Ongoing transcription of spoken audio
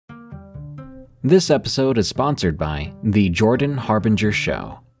This episode is sponsored by The Jordan Harbinger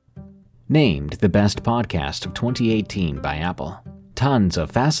Show. Named the best podcast of 2018 by Apple. Tons of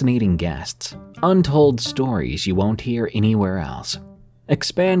fascinating guests. Untold stories you won't hear anywhere else.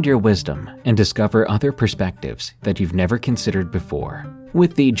 Expand your wisdom and discover other perspectives that you've never considered before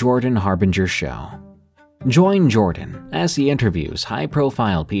with The Jordan Harbinger Show. Join Jordan as he interviews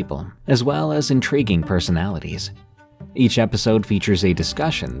high-profile people as well as intriguing personalities. Each episode features a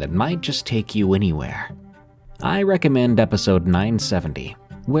discussion that might just take you anywhere. I recommend episode 970,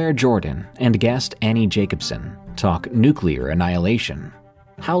 where Jordan and guest Annie Jacobson talk nuclear annihilation.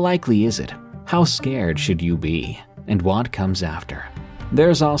 How likely is it? How scared should you be? And what comes after?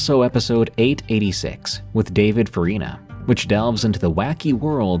 There's also episode 886 with David Farina, which delves into the wacky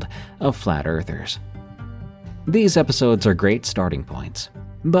world of flat earthers. These episodes are great starting points,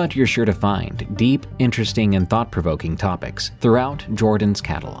 but you're sure to find deep, interesting, and thought-provoking topics throughout Jordan's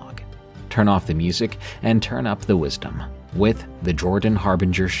catalog. Turn off the music and turn up the wisdom with The Jordan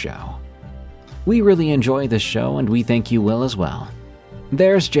Harbinger Show. We really enjoy this show and we think you will as well.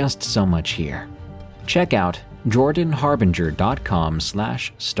 There's just so much here. Check out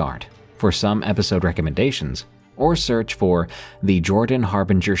jordanharbinger.com/start for some episode recommendations or search for The Jordan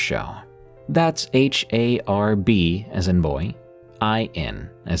Harbinger Show. That's HARB as in boy, IN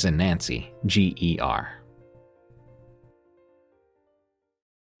as in Nancy, GER.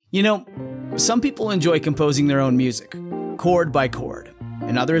 You know, some people enjoy composing their own music, chord by chord,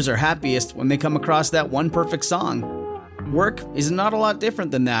 and others are happiest when they come across that one perfect song. Work is not a lot different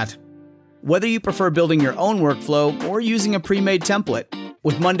than that. Whether you prefer building your own workflow or using a pre-made template,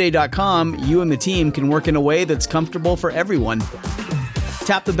 with Monday.com, you and the team can work in a way that's comfortable for everyone.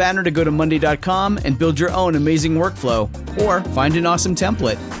 Tap the banner to go to Monday.com and build your own amazing workflow, or find an awesome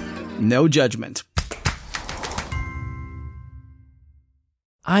template. No judgment.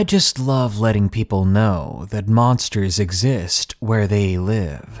 I just love letting people know that monsters exist where they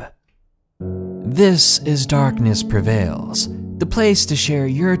live. This is Darkness Prevails, the place to share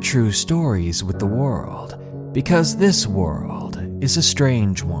your true stories with the world, because this world is a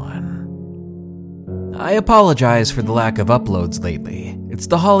strange one. I apologize for the lack of uploads lately. It's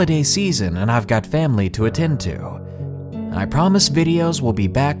the holiday season and I've got family to attend to. I promise videos will be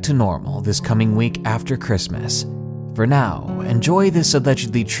back to normal this coming week after Christmas. For now, enjoy this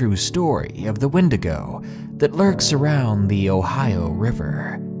allegedly true story of the Wendigo that lurks around the Ohio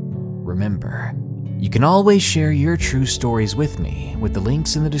River. Remember, you can always share your true stories with me with the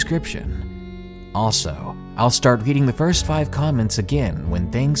links in the description. Also, I'll start reading the first 5 comments again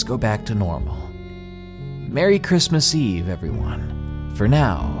when things go back to normal. Merry Christmas Eve, everyone. For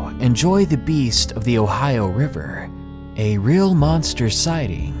now, enjoy The Beast of the Ohio River, a real monster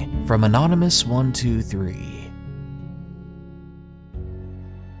sighting from Anonymous 123.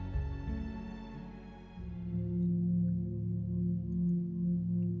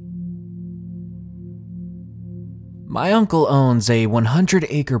 My uncle owns a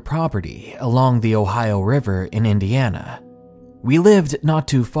 100-acre property along the Ohio River in Indiana. We lived not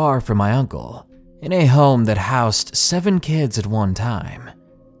too far from my uncle, in a home that housed 7 kids at one time.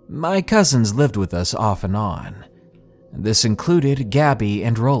 My cousins lived with us off and on. This included Gabby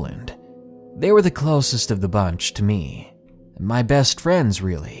and Roland. They were the closest of the bunch to me. My best friends,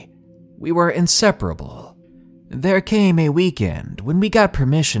 really. We were inseparable. There came a weekend when we got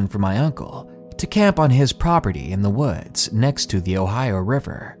permission from my uncle to camp on his property in the woods next to the Ohio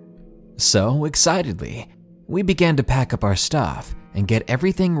River. So, excitedly, we began to pack up our stuff and get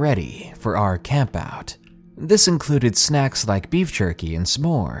everything ready for our campout. This included snacks like beef jerky and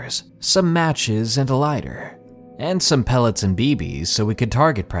s'mores, some matches and a lighter, and some pellets and BBs so we could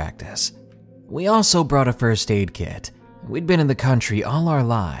target practice. We also brought a first aid kit. We'd been in the country all our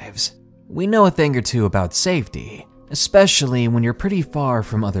lives. We know a thing or two about safety, especially when you're pretty far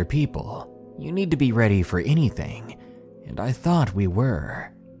from other people. You need to be ready for anything, and I thought we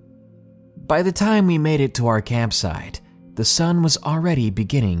were. By the time we made it to our campsite, the sun was already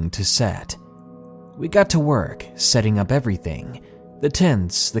beginning to set. We got to work setting up everything, the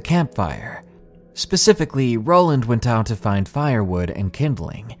tents, the campfire. Specifically, Roland went out to find firewood and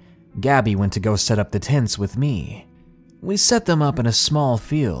kindling. Gabby went to go set up the tents with me. We set them up in a small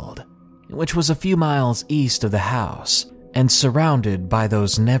field, which was a few miles east of the house and surrounded by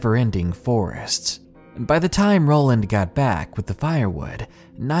those never-ending forests. By the time Roland got back with the firewood,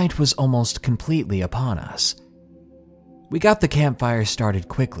 night was almost completely upon us. We got the campfire started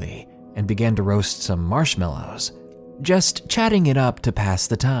quickly and began to roast some marshmallows, just chatting it up to pass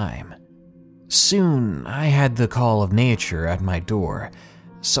the time. Soon, I had the call of nature at my door,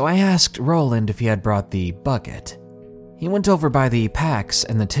 so I asked Roland if he had brought the bucket. He went over by the packs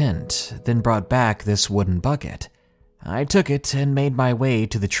and the tent, then brought back this wooden bucket. I took it and made my way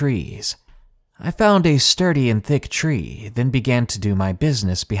to the trees. I found a sturdy and thick tree, then began to do my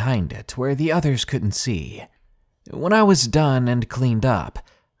business behind it where the others couldn't see. When I was done and cleaned up,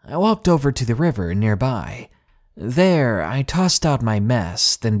 I walked over to the river nearby. There, I tossed out my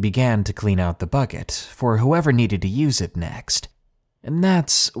mess, then began to clean out the bucket for whoever needed to use it next. And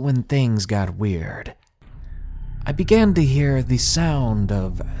that's when things got weird. I began to hear the sound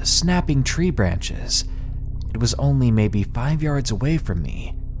of snapping tree branches. It was only maybe 5 yards away from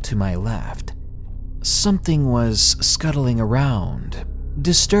me, to my left. Something was scuttling around,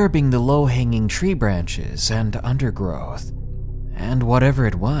 disturbing the low-hanging tree branches and undergrowth. And whatever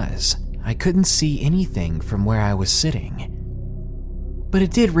it was, I couldn't see anything from where I was sitting. But it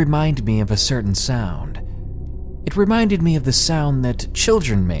did remind me of a certain sound. It reminded me of the sound that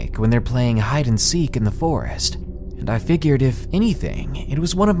children make when they're playing hide-and-seek in the forest. And I figured if anything, it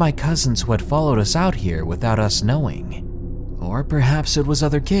was one of my cousins who had followed us out here without us knowing. Or perhaps it was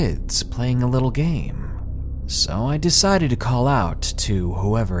other kids playing a little game. So I decided to call out to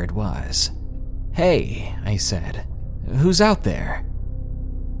whoever it was. "Hey," I said, "who's out there?"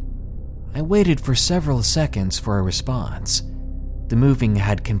 I waited for several seconds for a response. The moving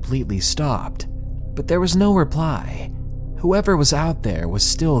had completely stopped, but there was no reply. Whoever was out there was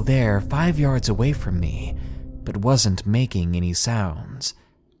still there 5 yards away from me, but wasn't making any sounds,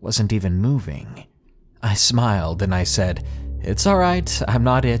 wasn't even moving. I smiled and I said, "It's alright, I'm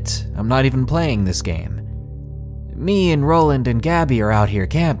not it. I'm not even playing this game. Me and Roland and Gabby are out here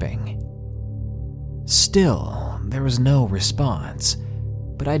camping." Still, there was no response,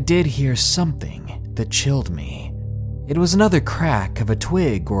 but I did hear something that chilled me. It was another crack of a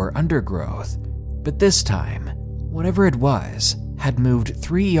twig or undergrowth, but this time, whatever it was, had moved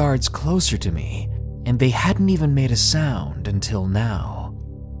 3 yards closer to me, and they hadn't even made a sound until now.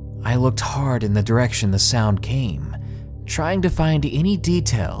 I looked hard in the direction the sound came, trying to find any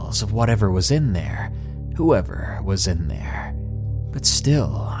details of whatever was in there, whoever was in there. But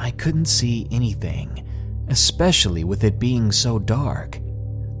still, I couldn't see anything, especially with it being so dark.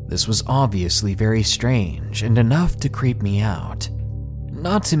 This was obviously very strange and enough to creep me out.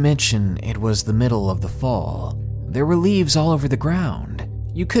 Not to mention, it was the middle of the fall. There were leaves all over the ground.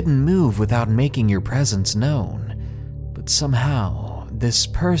 You couldn't move without making your presence known. But somehow, this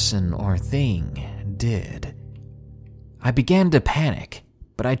person or thing did. I began to panic,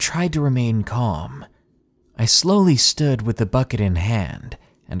 but I tried to remain calm. I slowly stood with the bucket in hand,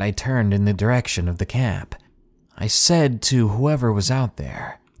 and I turned in the direction of the camp. I said to whoever was out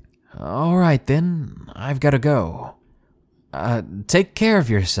there, "All right then, I've got to go. Take care of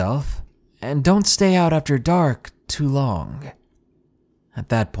yourself, and don't stay out after dark too long." At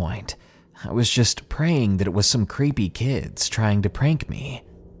that point, I was just praying that it was some creepy kids trying to prank me.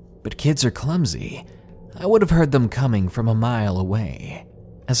 But kids are clumsy. I would have heard them coming from a mile away.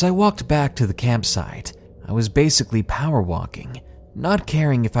 As I walked back to the campsite, I was basically power walking, not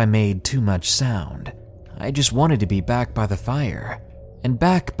caring if I made too much sound. I just wanted to be back by the fire, and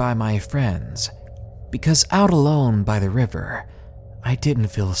back by my friends, because out alone by the river, I didn't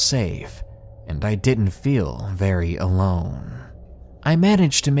feel safe, and I didn't feel very alone. I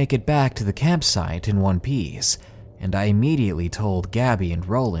managed to make it back to the campsite in one piece, and I immediately told Gabby and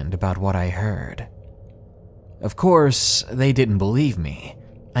Roland about what I heard. Of course, they didn't believe me.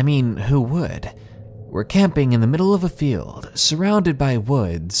 I mean, who would? We're camping in the middle of a field, surrounded by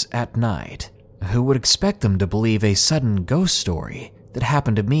woods at night. Who would expect them to believe a sudden ghost story that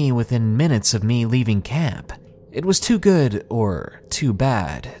happened to me within minutes of me leaving camp? It was too good, or too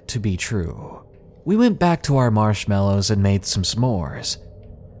bad, to be true. We went back to our marshmallows and made some s'mores.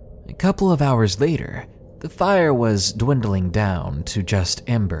 A couple of hours later, the fire was dwindling down to just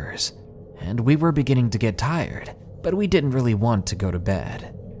embers, and we were beginning to get tired, but we didn't really want to go to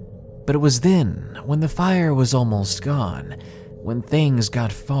bed. But it was then, when the fire was almost gone, when things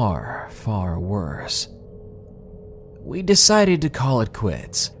got far, far worse. We decided to call it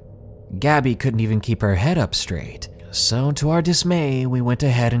quits. Gabby couldn't even keep her head up straight, so to our dismay, we went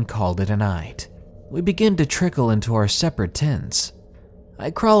ahead and called it a night. We began to trickle into our separate tents.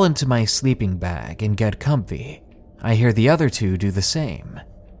 I crawl into my sleeping bag and get comfy. I hear the other two do the same.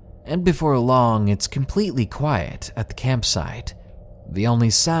 And before long, it's completely quiet at the campsite. The only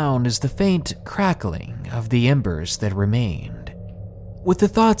sound is the faint crackling of the embers that remained. With the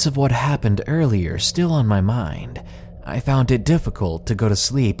thoughts of what happened earlier still on my mind, I found it difficult to go to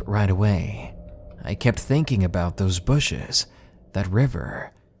sleep right away. I kept thinking about those bushes, that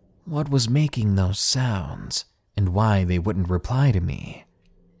river, what was making those sounds, and why they wouldn't reply to me.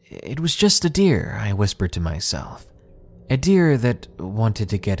 It was just a deer, I whispered to myself. A deer that wanted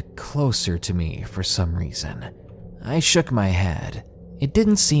to get closer to me for some reason. I shook my head. It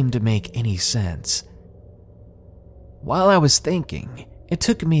didn't seem to make any sense. While I was thinking, it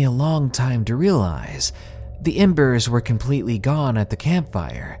took me a long time to realize the embers were completely gone at the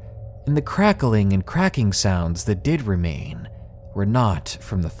campfire, and the crackling and cracking sounds that did remain were not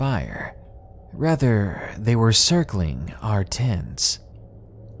from the fire. Rather, they were circling our tents.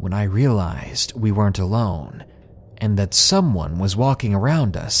 When I realized we weren't alone, and that someone was walking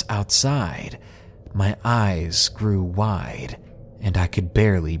around us outside, my eyes grew wide, and I could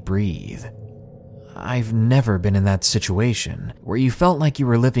barely breathe. I've never been in that situation where you felt like you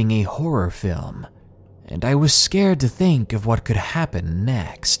were living a horror film, and I was scared to think of what could happen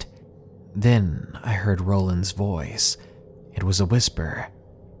next. Then I heard Roland's voice. It was a whisper.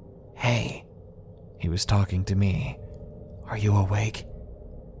 "Hey," he was talking to me. "Are you awake?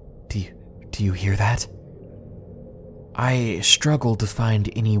 Do you hear that?" I struggled to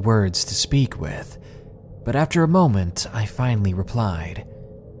find any words to speak with, but after a moment I finally replied,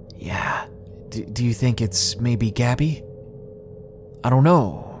 "Yeah. Do you think it's maybe Gabby?" "I don't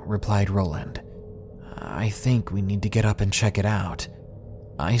know," replied Roland. "I think we need to get up and check it out."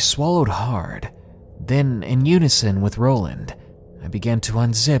 I swallowed hard. Then, in unison with Roland, I began to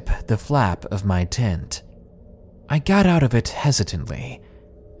unzip the flap of my tent. I got out of it hesitantly,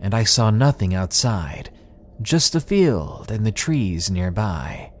 and I saw nothing outside, just the field and the trees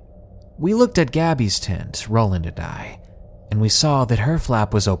nearby. We looked at Gabby's tent, Roland and I, and we saw that her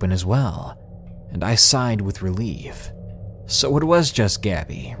flap was open as well, and I sighed with relief. "So it was just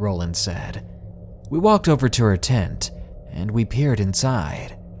Gabby," Roland said. We walked over to her tent, and we peered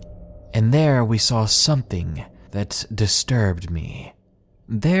inside, and there we saw something that disturbed me.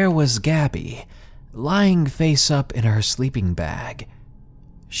 There was Gabby, lying face up in her sleeping bag.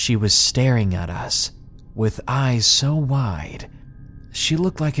 She was staring at us, with eyes so wide, she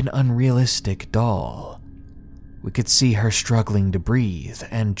looked like an unrealistic doll. We could see her struggling to breathe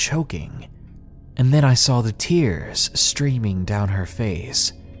and choking, and then I saw the tears streaming down her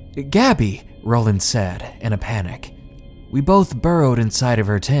face. "Gabby!" Roland said in a panic. We both burrowed inside of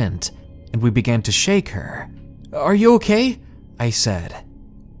her tent, and we began to shake her. "Are you okay?" I said.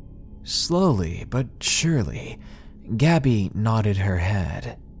 Slowly but surely, Gabby nodded her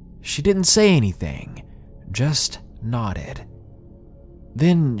head. She didn't say anything, just nodded.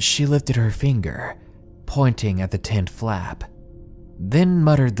 Then she lifted her finger, pointing at the tent flap, then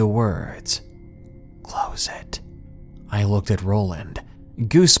muttered the words, "Close it." I looked at Roland,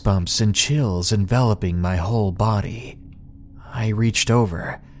 goosebumps and chills enveloping my whole body. I reached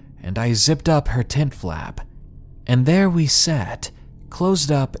over, and I zipped up her tent flap, and there we sat,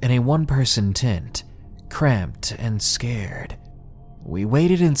 closed up in a one-person tent, cramped and scared. We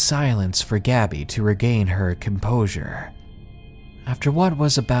waited in silence for Gabby to regain her composure. After what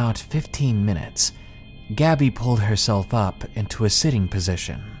was about 15 minutes, Gabby pulled herself up into a sitting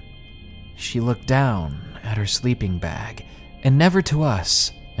position. She looked down at her sleeping bag and never to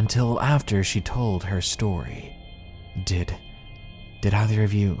us until after she told her story. Did either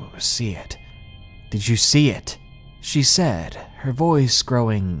of you see it? Did you see it?" she said, her voice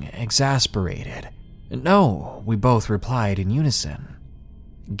growing exasperated. "No," we both replied in unison.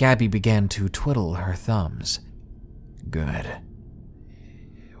 Gabby began to twiddle her thumbs. "Good.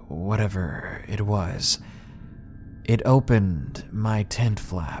 Whatever it was, it opened my tent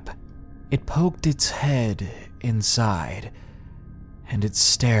flap. It poked its head inside, and it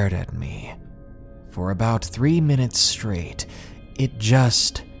stared at me. For about 3 minutes straight, it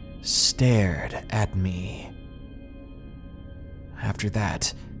just stared at me. After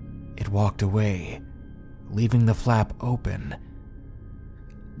that, it walked away, leaving the flap open.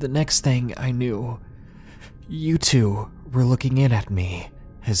 The next thing I knew, you two were looking in at me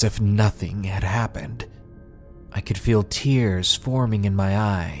as if nothing had happened. I could feel tears forming in my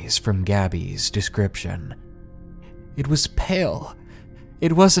eyes from Gabby's description. It was pale.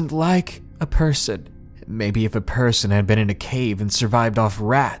 It wasn't like a person. Maybe if a person had been in a cave and survived off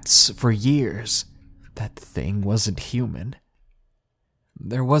rats for years, that thing wasn't human.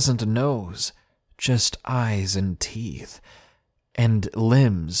 There wasn't a nose, just eyes and teeth, and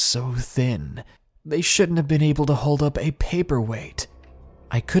limbs so thin they shouldn't have been able to hold up a paperweight.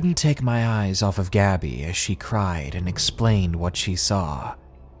 I couldn't take my eyes off of Gabby as she cried and explained what she saw,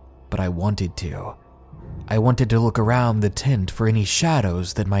 but I wanted to. I wanted to look around the tent for any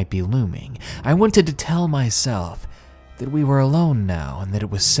shadows that might be looming. I wanted to tell myself that we were alone now and that it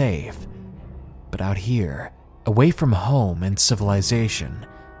was safe. But out here, away from home and civilization,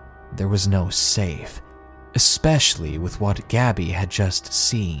 there was no safe, especially with what Gabby had just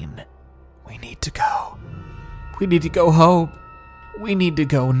seen. "We need to go. We need to go home. We need to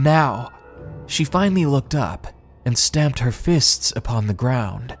go now." She finally looked up and stamped her fists upon the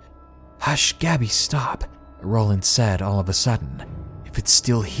ground. "Hush, Gabby, stop," Roland said all of a sudden. "If it's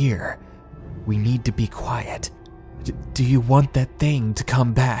still here, we need to be quiet. Do you want that thing to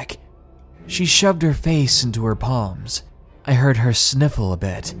come back?" She shoved her face into her palms. I heard her sniffle a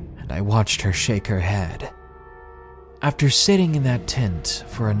bit, and I watched her shake her head. After sitting in that tent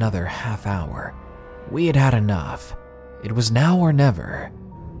for another half hour, we had had enough. It was now or never.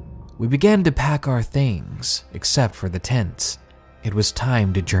 We began to pack our things, except for the tents. It was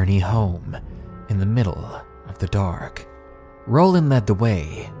time to journey home, in the middle of the dark. Roland led the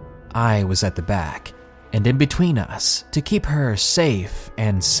way. I was at the back, and in between us, to keep her safe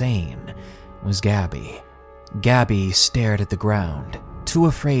and sane, was Gabby. Gabby stared at the ground, too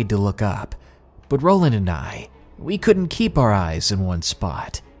afraid to look up, but Roland and I, we couldn't keep our eyes in one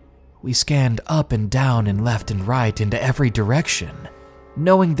spot. We scanned up and down and left and right into every direction,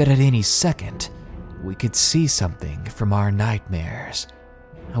 knowing that at any second, we could see something from our nightmares.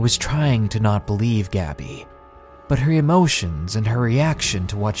 I was trying to not believe Gabby, but her emotions and her reaction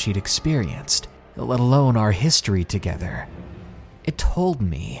to what she'd experienced, let alone our history together, it told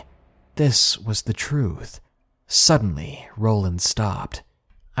me this was the truth. Suddenly, Roland stopped.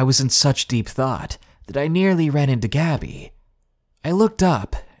 I was in such deep thought that I nearly ran into Gabby. I looked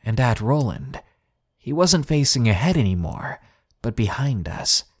up and at Roland. He wasn't facing ahead anymore, but behind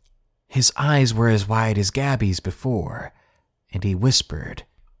us. His eyes were as wide as Gabby's before, and he whispered,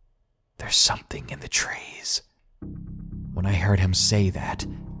 "There's something in the trees." When I heard him say that,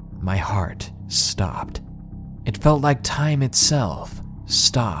 my heart stopped. It felt like time itself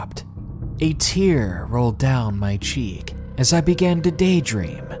stopped. A tear rolled down my cheek as I began to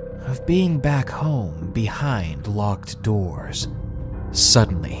daydream of being back home behind locked doors.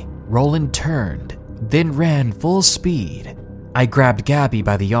 Suddenly, Roland turned, then ran full speed. I grabbed Gabby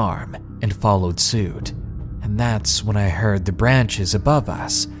by the arm and followed suit, and that's when I heard the branches above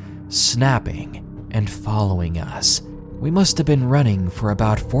us snapping and following us. We must have been running for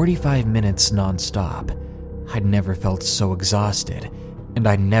about 45 minutes nonstop. I'd never felt so exhausted, and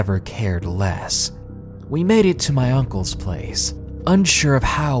I never cared less. We made it to my uncle's place, unsure of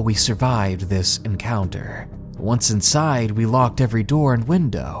how we survived this encounter. Once inside, we locked every door and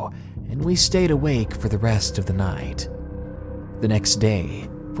window, and we stayed awake for the rest of the night. The next day,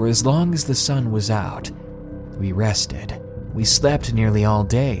 for as long as the sun was out, we rested. We slept nearly all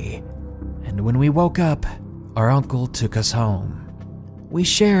day, and when we woke up, our uncle took us home. We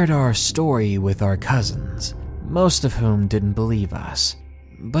shared our story with our cousins, most of whom didn't believe us.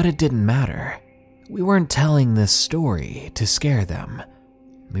 But it didn't matter. We weren't telling this story to scare them.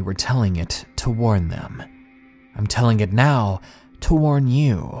 We were telling it to warn them. I'm telling it now to warn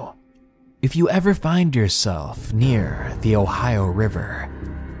you. If you ever find yourself near the Ohio River,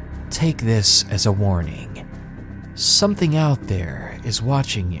 take this as a warning. Something out there is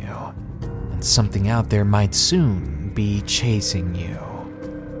watching you, and something out there might soon be chasing you.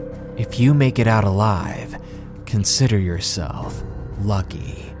 If you make it out alive, consider yourself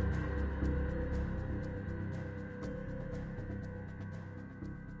lucky.